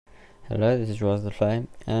Hello, this is Rise of the Flame,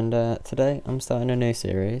 and today I'm starting a new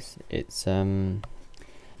series. It's not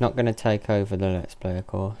going to take over the Let's Play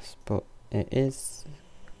course, but it is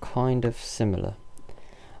kind of similar.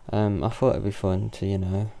 I thought it'd be fun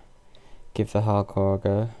to, give the hardcore a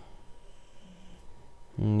go.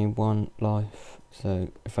 Only one life, so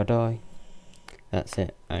if I die, that's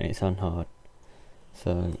it, and it's on hard.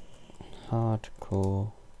 So,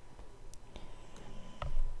 hardcore.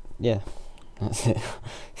 Yeah. That's it.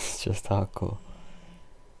 It's just hardcore.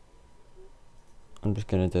 I'm just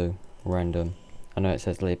gonna do random. I know it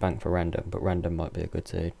says leave bank for random, but random might be a good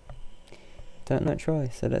seed. Don't know try,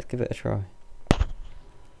 so let's give it a try.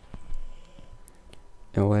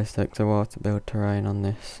 It always takes a while to build terrain on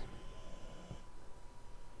this.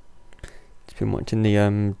 Just been watching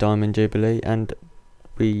the Diamond Jubilee, and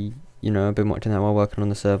I've been watching that while working on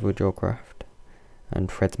the server with Jawcraft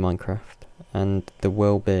and Fred's Minecraft, and there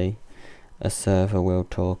will be a server world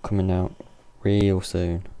tour coming out real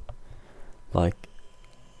soon, like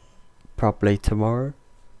probably tomorrow.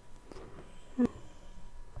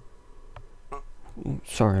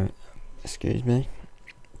 Sorry, excuse me.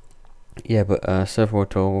 Yeah, but server world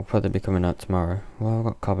tour will probably be coming out tomorrow. Well, I've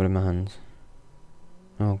got cobble in my hands.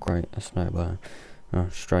 Oh great, a snowball. Oh,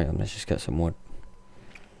 straight up, let's just get some wood.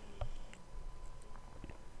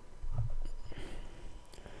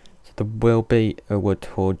 There will be a wood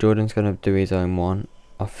tour. Jordan's going to do his own one.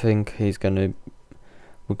 I think we're going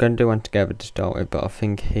to do one together to start with, but I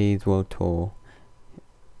think his world tour,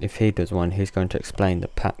 if he does one, he's going to explain the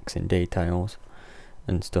packs in details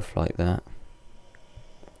and stuff like that.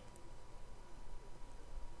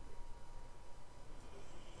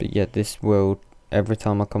 But yeah, this world, every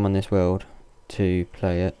time I come on this world to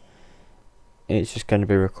play it, it's just going to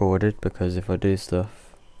be recorded, because if I do stuff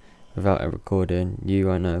without it recording, you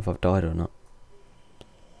won't know if I've died or not.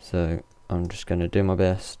 So I'm just going to do my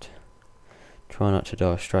best, try not to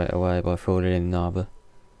die straight away by falling in lava.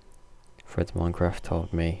 Fred's Minecraft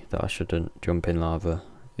told me that I shouldn't jump in lava.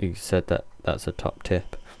 He said that that's a top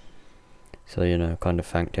tip, so kind of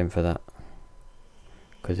thanked him for that,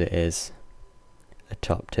 because it is a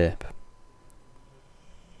top tip.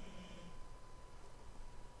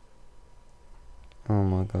 Oh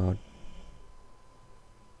my god.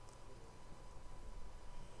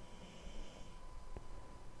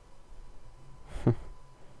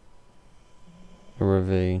 A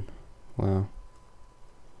ravine. Wow.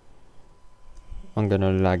 I'm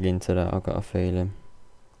gonna lag into that, I've got a feeling.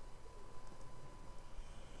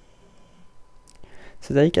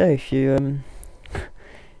 So there you go, if you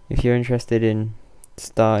if you're interested in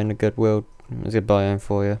starting a good world, there's a biome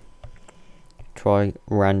for you. Try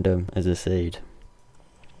random as a seed.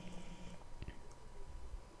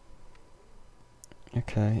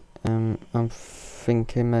 Okay, I'm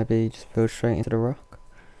thinking maybe just build straight into the rock.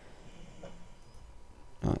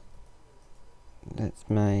 Let's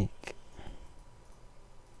make,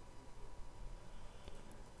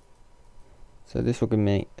 so this will give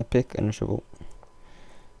me a pick and a shovel.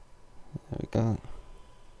 There we go.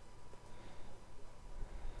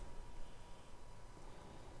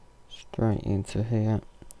 Straight into here.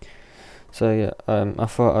 So yeah, I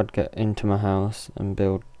thought I'd get into my house and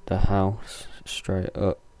build the house straight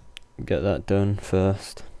up. Get that done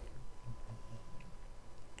first.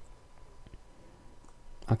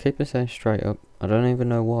 I keep on saying straight up. I don't even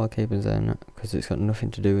know why I keep on saying that, because it's got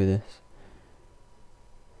nothing to do with this.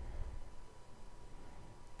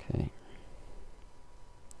 Okay.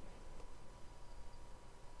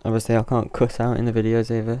 Obviously I can't cut out in the videos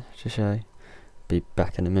either, to show. Be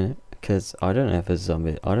back in a minute, because I don't know if there's a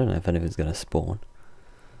zombie. I don't know if anything's gonna spawn.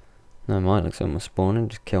 No, it might look like someone's spawning,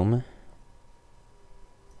 just kill me.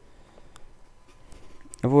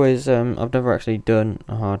 I've never actually done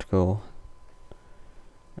a hardcore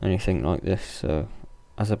anything like this, so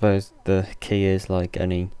I suppose the key is like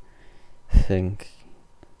anything,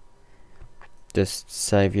 just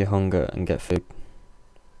save your hunger and get food.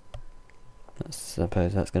 I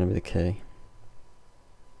suppose that's going to be the key.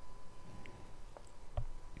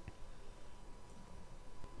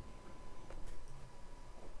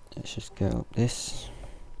 Let's just go up this.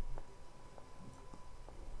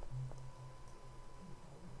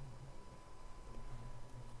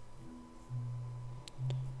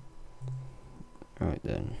 Right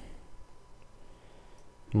then,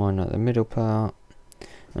 mine out the middle part,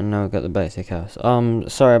 and now we've got the basic house.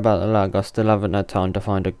 Sorry about the lag, I still haven't had time to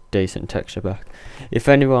find a decent texture pack. If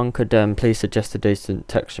anyone could please suggest a decent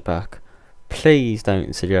texture pack, please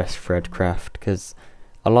don't suggest Fredcraft, because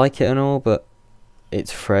I like it and all, but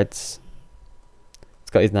it's Fred's.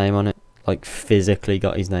 It's got his name on it, like physically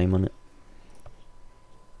got his name on it.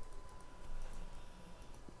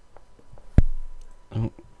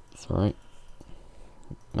 Sorry.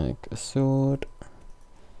 Make a sword.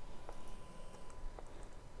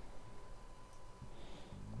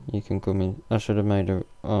 You can come in. I should have made a.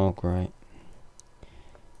 Oh, great.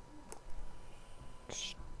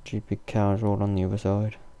 Stupid cows all on the other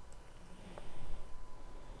side.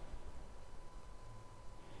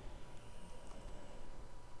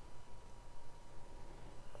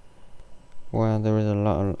 Wow, there is a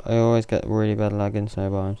lot of. I always get really bad lag in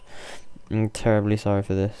snow biomes. I'm terribly sorry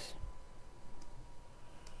for this.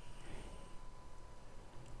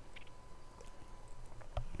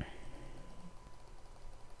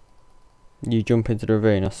 You jump into the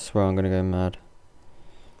ravine, I swear I'm gonna go mad.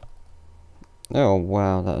 Oh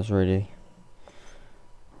wow, that was really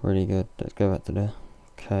good. Let's go back to the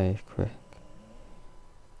cave quick.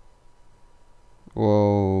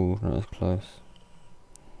 Whoa, that was close.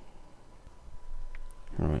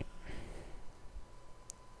 Right.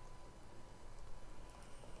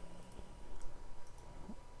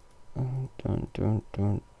 Dun.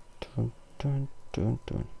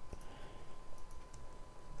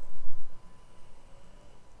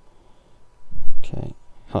 Okay,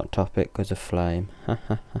 hot topic because of flame.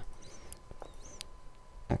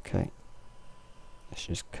 Okay, let's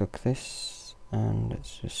just cook this and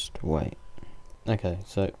let's just wait. Okay,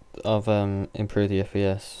 so I've improved the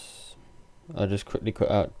FPS. I just quickly cut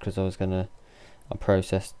out because I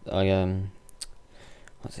processed.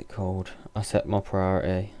 What's it called? I set my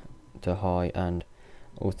priority to high, and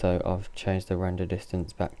also I've changed the render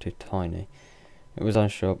distance back to tiny. It was on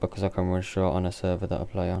short because I can run short on a server that I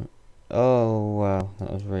play on. Oh wow,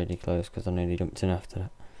 that was really close because I nearly jumped in after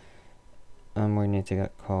that. And we need to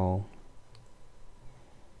get coal.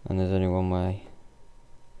 And there's only one way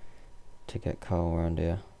to get coal around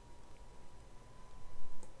here.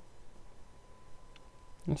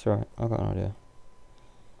 That's right, I got an idea.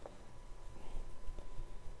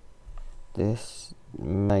 This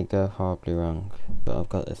may go horribly wrong, but I've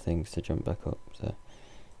got the things to jump back up, so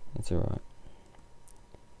it's alright.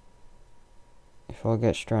 If I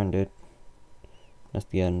get stranded, that's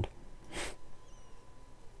the end.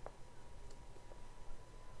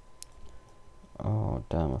 Oh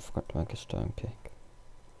damn, I forgot to make a stone pick.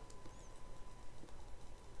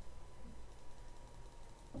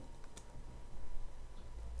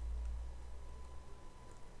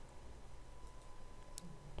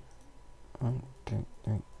 One, two,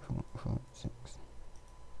 three, four, five, six.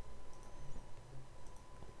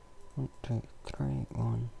 1, 2, 3, 1.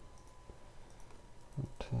 1,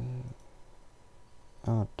 2.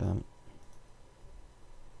 Oh damn.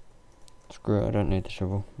 Screw it, I don't need the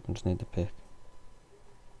shovel, I just need the pick.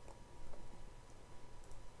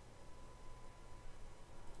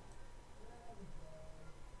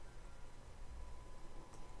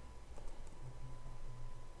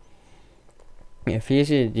 Yeah, for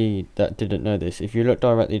you that didn't know this, if you look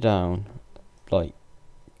directly down, like,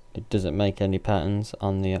 it doesn't make any patterns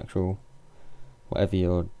on the actual whatever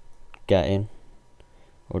you're getting,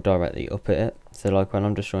 or directly up at it. So like when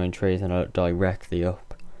I'm destroying trees and I look directly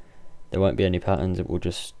up, there won't be any patterns, it will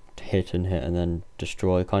just hit and then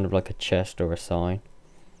destroy, kind of like a chest or a sign.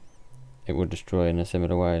 It will destroy in a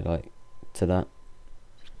similar way, like to that.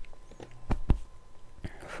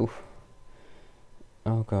 Whew.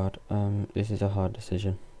 Oh god, this is a hard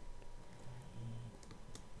decision.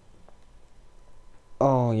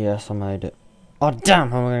 Oh yes, I made it. Oh damn,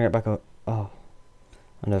 how am I gonna get back up? Oh,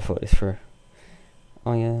 I never thought this through.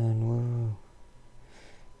 Oh yeah, whoa.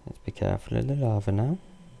 Let's be careful of the lava now.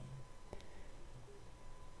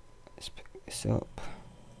 Let's pick this up.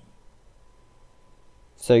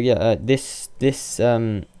 So yeah, this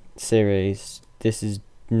series, this is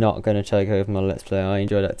not going to take over my Let's Play. I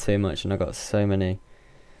enjoyed that too much, and I got so many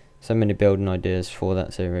building ideas for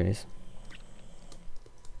that series.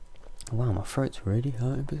 Wow, my throat's really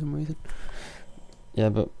hurting for some reason. Yeah,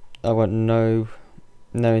 but I got no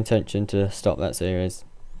intention to stop that series.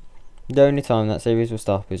 The only time that series will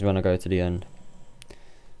stop is when I go to the end,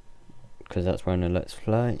 because that's when the Let's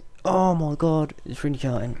Play. Oh my god, it's really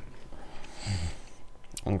hurting.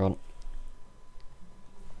 Hang on.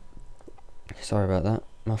 Sorry about that.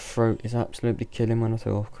 My throat is absolutely killing when I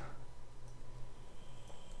talk.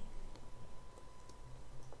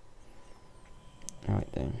 Right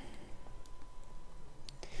then.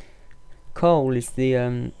 Coal is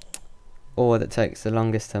the ore that takes the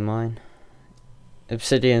longest to mine.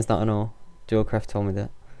 Obsidian's not an ore. Dualcraft told me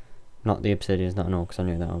that. Not the obsidian's not an ore, because I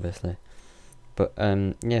knew that obviously. But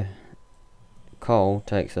yeah. Coal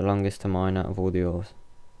takes the longest to mine out of all the ores.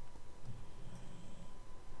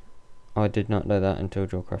 I did not know that until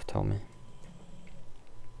Dualcraft told me.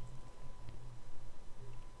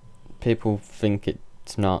 People think it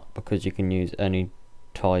It's not, because you can use any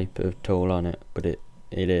type of tool on it, but it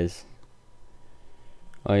is.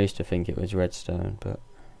 I used to think it was redstone, but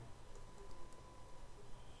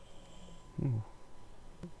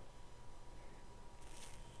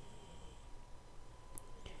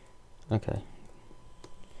okay,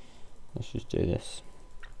 let's just do this.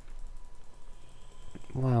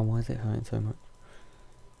 Wow, why is it hurting so much?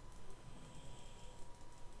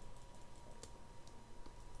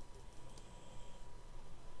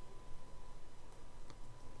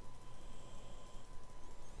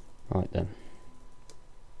 Right then,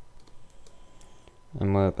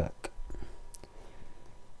 and we're back.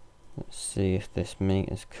 Let's see if this meat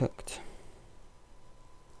is cooked.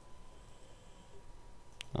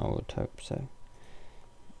 I would hope so.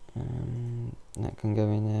 That can go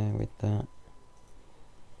in there with that.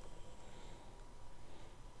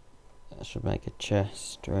 That should make a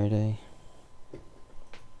chest ready.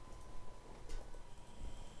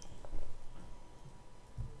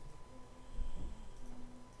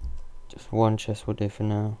 Just one chest will do for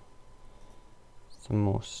now. Some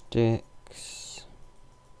more sticks.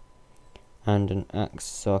 And an axe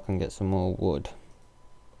so I can get some more wood.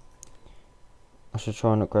 I should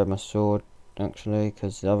try and upgrade my sword actually,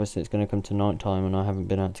 because obviously it's going to come to night time and I haven't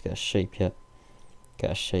been able to get a sheep yet.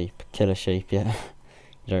 Kill a sheep yet.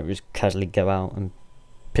 You don't just casually go out and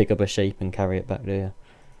pick up a sheep and carry it back, do you?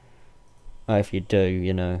 If you do,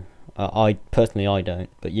 you know. I personally I don't,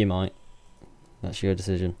 but you might. That's your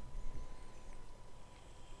decision.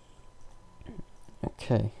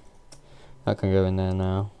 Okay. That can go in there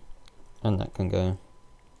now. And that can go.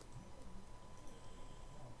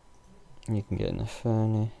 You can get in the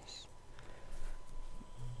furnace.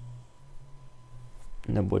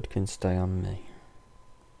 And the wood can stay on me.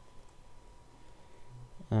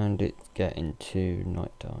 And it's getting to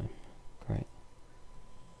night time. Great.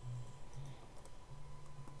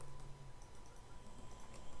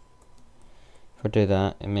 If I do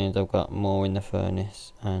that, it means I've got more in the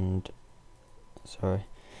furnace and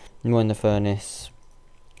more in the furnace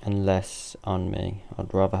and less on me.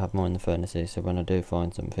 I'd rather have more in the furnaces, so when I do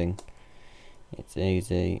find something, it's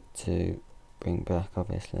easy to bring back,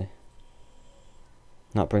 obviously.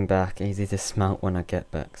 Not bring back, easy to smelt when I get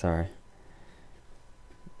back, sorry.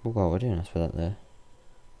 Oh wow, we're doing nice for that there.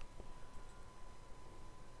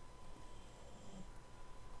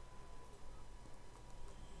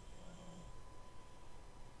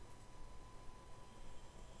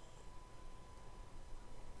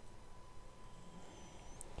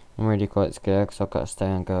 I'm really quite scared because I've got to stay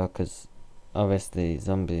on guard because obviously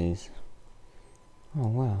zombies. Oh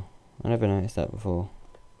wow, I never noticed that before.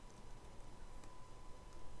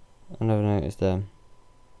 I never noticed them.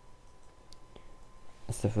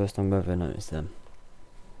 That's the first time I've ever noticed them.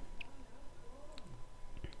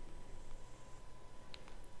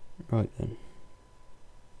 Right then.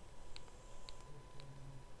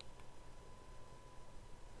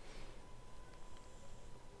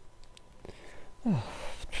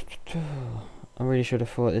 I really should have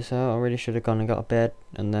thought this out. I really should have gone and got a bed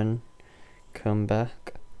and then come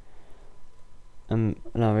back. And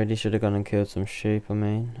I really should have gone and killed some sheep, I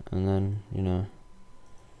mean, and then, you know,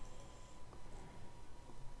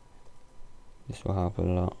 this will help a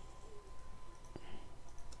lot.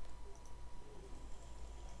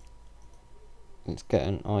 Let's get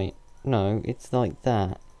an iron. No, it's like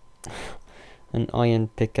that. An iron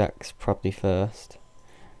pickaxe probably first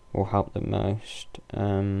will help the most.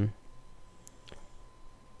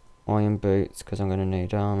 Iron boots because I'm going to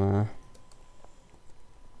need armor.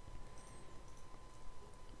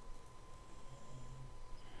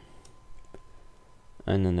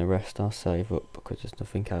 And then the rest I'll save up because there's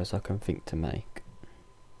nothing else I can think to make.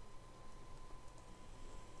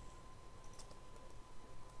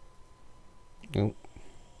 Oh. In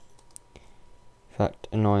fact,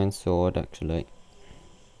 an iron sword actually.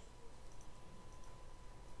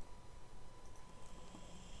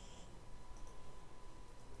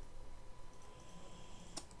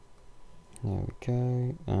 There we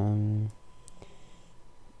go.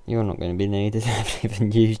 You're not going to be needed. I haven't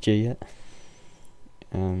even used you yet.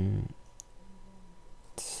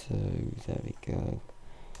 So there we go.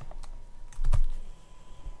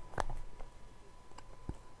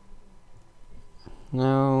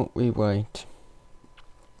 Now we wait.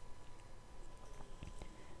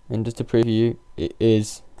 And just to prove you, it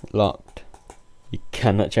is locked. You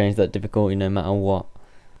cannot change that difficulty no matter what.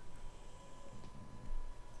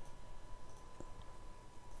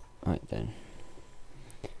 Right then.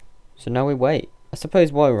 So now we wait. I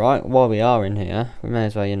suppose while we are in here, we may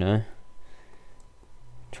as well, you know,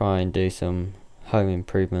 try and do some home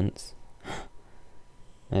improvements.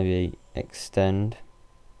 Maybe extend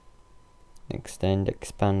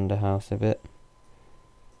expand the house a bit.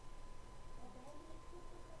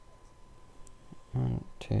 1,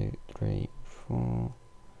 2, 3, 4.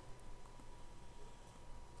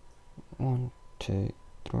 1, 2,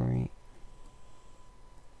 3.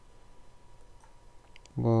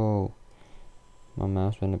 Whoa. My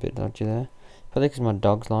mouse went a bit dodgy there. Probably because my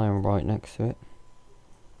dog's lying right next to it.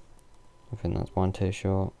 I think that's one too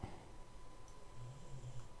short.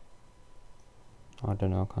 I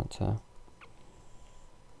don't know, I can't tell.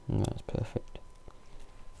 No, that's perfect.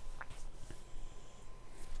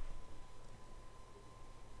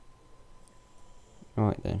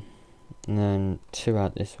 Right then. And then 2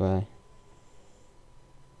 out this way.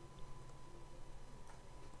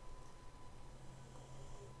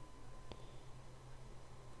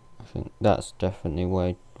 I think that's definitely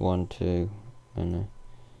way 1, 2, and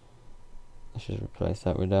let's just replace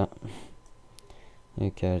that with that. Who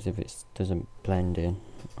cares if it doesn't blend in?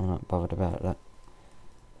 I'm not bothered about that.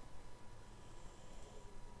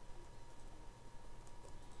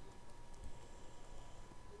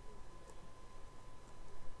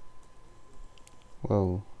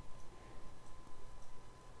 Whoa.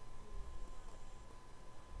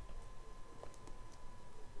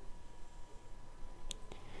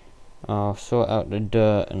 I'll sort out the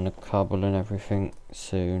dirt and the cobble and everything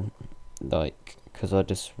soon, like, because I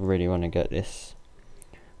just really want to get this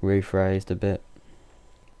rephrased a bit.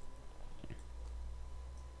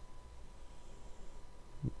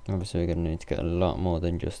 Obviously we're going to need to get a lot more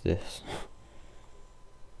than just this.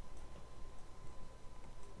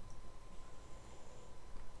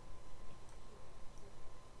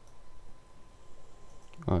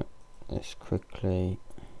 Right, let's quickly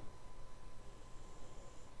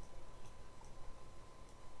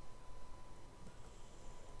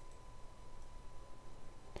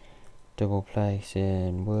double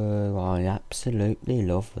placing. Whoa, I absolutely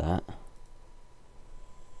love that.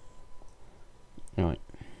 Right,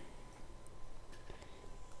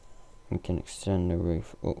 we can extend the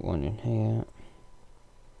roof up one in here.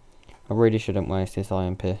 I really shouldn't waste this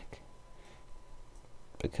iron pick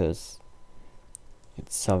because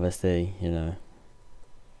it's obviously, you know,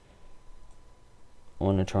 I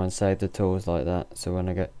want to try and save the tools like that, so when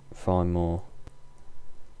I find more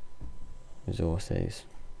resources,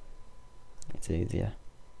 it's easier.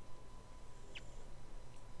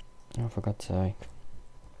 Oh, for God's sake.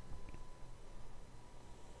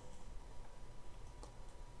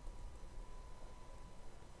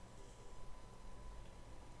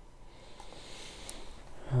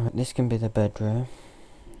 Right, this can be the bedroom.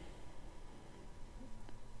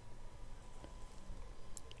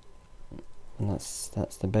 And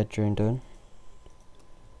that's the bedroom done.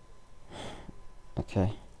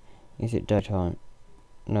 Okay. Is it daytime?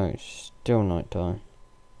 No, it's still night time.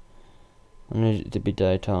 I need it to be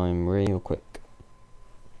daytime real quick.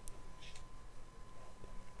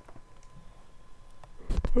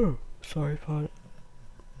 Oh, sorry for it.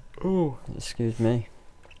 Oh, excuse me.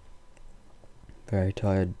 Very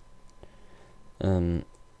tired. Yeah,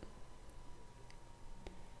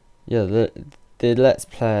 the Let's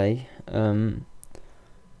Play,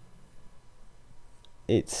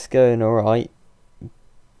 it's going alright,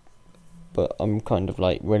 but I'm kind of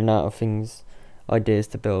like running out of ideas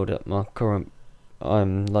to build at my current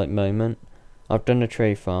like moment. I've done a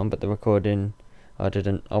tree farm, but the recording I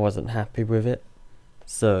wasn't happy with it,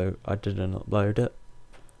 so I didn't upload it.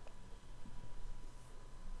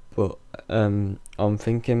 But I'm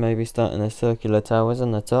thinking maybe starting the circular towers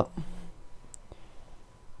on the top.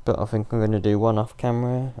 But I think I'm going to do one off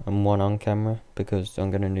camera and one on camera, because I'm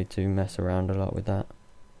going to need to mess around a lot with that.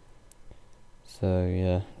 So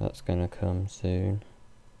yeah, that's going to come soon.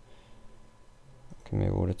 I can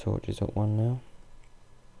move all the torches up one now.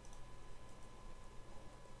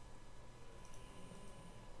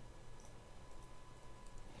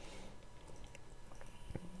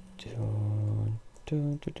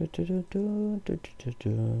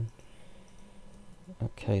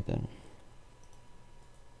 Okay then.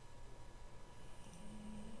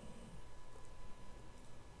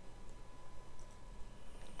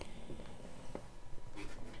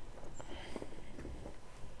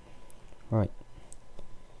 Right.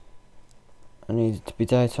 I need it to be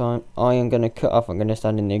daytime. I am going to cut off. I'm going to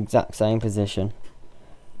stand in the exact same position.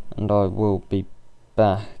 And I will be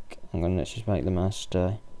back. I'm going to just make the mouse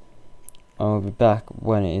stay. I will be back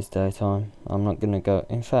when it is daytime. I'm not going to go.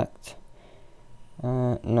 In fact,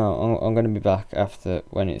 no, I'm going to be back after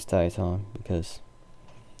when it's daytime, because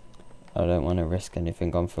I don't want to risk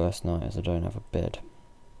anything on first night as I don't have a bed.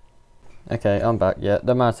 Okay, I'm back. Yeah,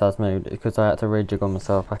 the mouse has moved because I had to rejiggle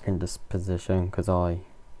myself back in this position because I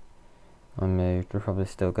I moved. We're probably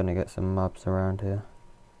still gonna get some mobs around here.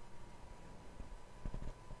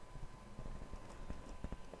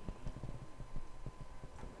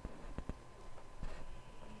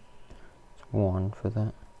 It's 1 for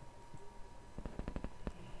that.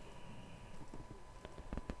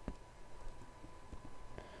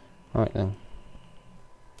 Right then.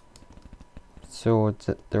 Swords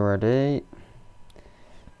at the ready.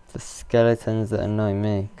 The skeletons that annoy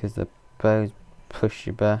me because the bows push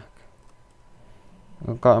you back.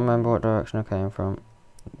 I've got to remember what direction I came from.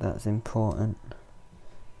 That's important.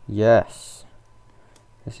 Yes.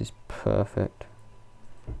 This is perfect.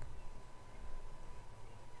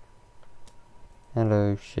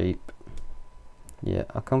 Hello, sheep. Yeah,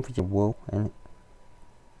 I come for your wool, innit?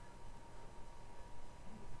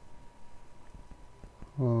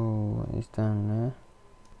 Oh, what is down there?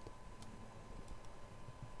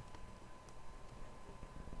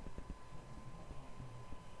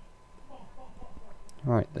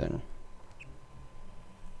 Right then.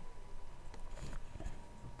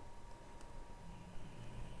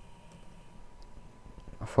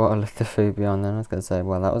 I thought I left the food behind then. I was going to say,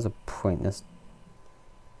 well, that was a pointless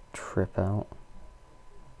trip out.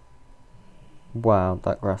 Wow,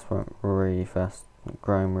 that grass went really fast.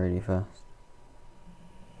 Growing really fast.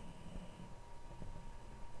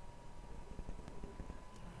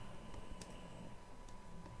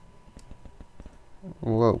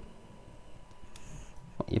 Whoa.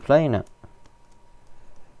 What are you playing at?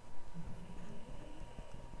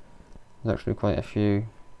 There's actually quite a few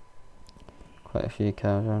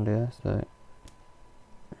cows around here, so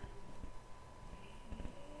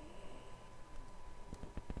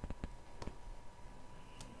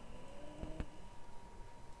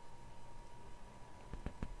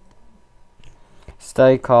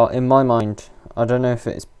steak are, in my mind, I don't know if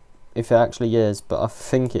it actually is, but I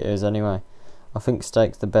think it is anyway. I think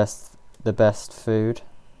steak's the best food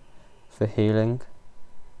for healing.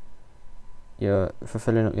 For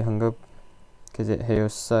filling up your hunger, because it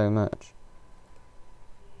heals so much.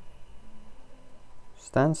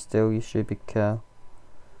 Stand still, you stupid cow.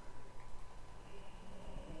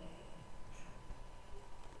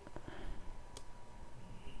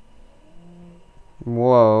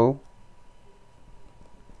 Whoa.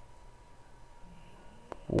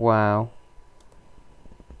 Wow.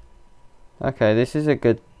 Okay, this is a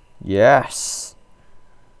good... Yes!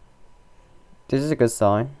 This is a good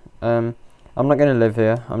sign. I'm not going to live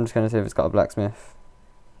here. I'm just going to see if it's got a blacksmith.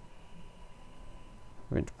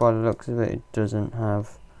 Which, by the looks of it doesn't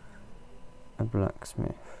have a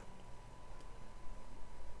blacksmith.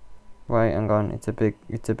 Wait, hang on. It's a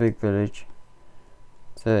big village.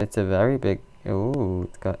 So it's a very big... Ooh,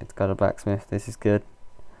 it's got a blacksmith. This is good.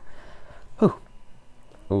 Ooh.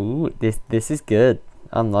 Ooh, this is good.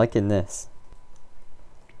 I'm liking this.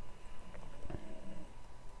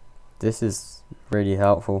 This is really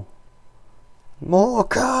helpful. More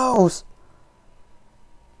cows!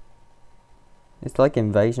 It's like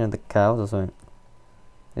invasion of the cows or something.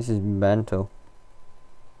 This is mental.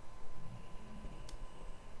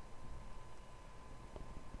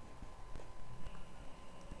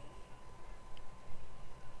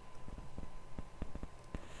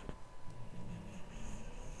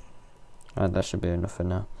 Alright, that should be enough for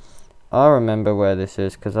now. I remember where this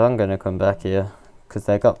is because I'm going to come back here. Because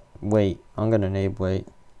they got wheat. I'm going to need wheat.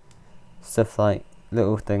 Stuff like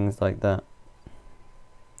little things like that.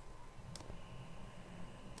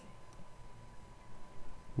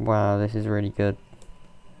 Wow, this is really good.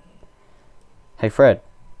 Hey Fred,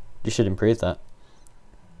 you should improve that.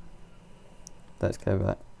 Let's go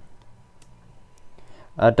back.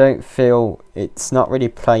 I don't feel it's not really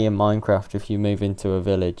playing Minecraft if you move into a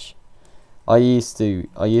village. I used to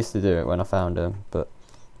do it when I found them, but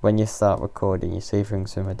when you start recording, you see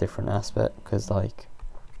things from a different aspect. Because like,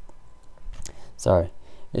 sorry,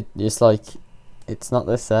 it's like it's not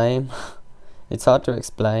the same. It's hard to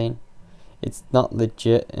explain. It's not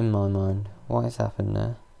legit in my mind. What has happened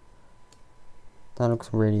there? That looks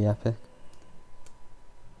really epic.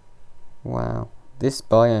 Wow, this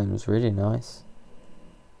biome's really nice.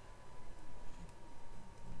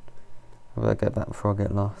 I better get back before I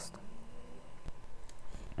get lost.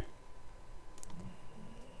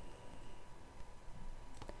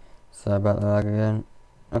 Sorry about the lag again.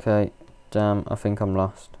 Okay, damn, I think I'm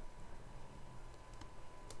lost.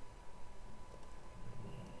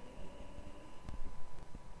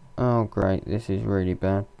 Oh great, this is really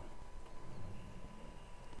bad.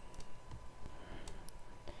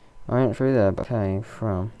 I went through there, but came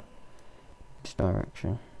from this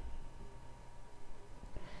direction.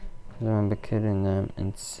 Because I remember killing them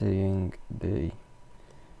and seeing the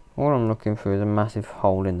All I'm looking for is a massive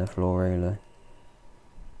hole in the floor, really.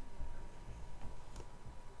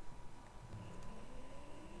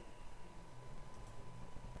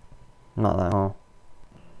 Not that hole.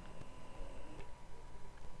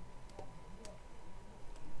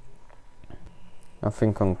 I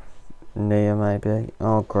think I'm near, maybe.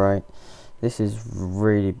 Oh, great. This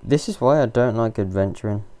is why I don't like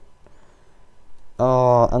adventuring.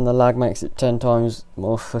 Oh, and the lag makes it 10 times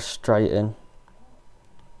more frustrating.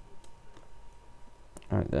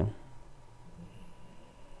 Right then.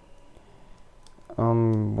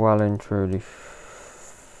 I'm well and truly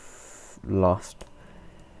lost.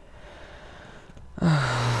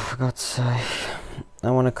 For God's sake.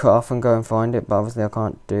 I want to cut off and go and find it, but obviously I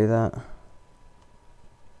can't do that.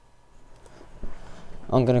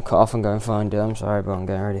 I'm going to cut off and go and find it. I'm sorry, but I'm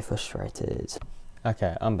getting really frustrated.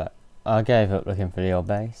 Okay, I'm back. I gave up looking for the old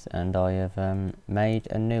base, and I have made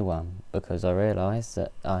a new one because I realised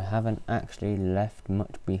that I haven't actually left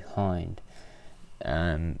much behind,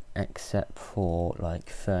 except for like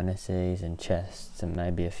furnaces and chests and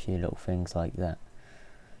maybe a few little things like that.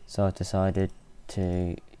 So I decided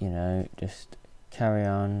to, you know, just carry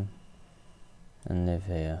on and live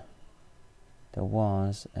here. There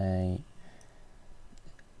was a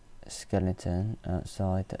skeleton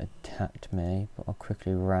outside that attacked me, but I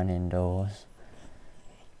quickly ran indoors.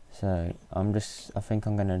 So I think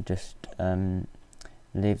I'm gonna just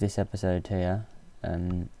leave this episode here,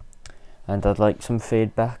 and I'd like some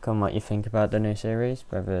feedback on what you think about the new series,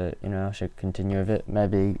 whether, you know, I should continue with it,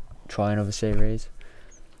 maybe try another series,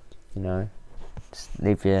 you know. Just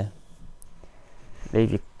leave your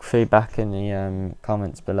feedback in the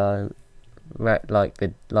comments below. Like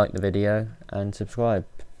the video and subscribe.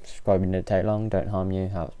 Subscribing didn't take long, don't harm you,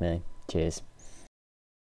 helps me. Cheers.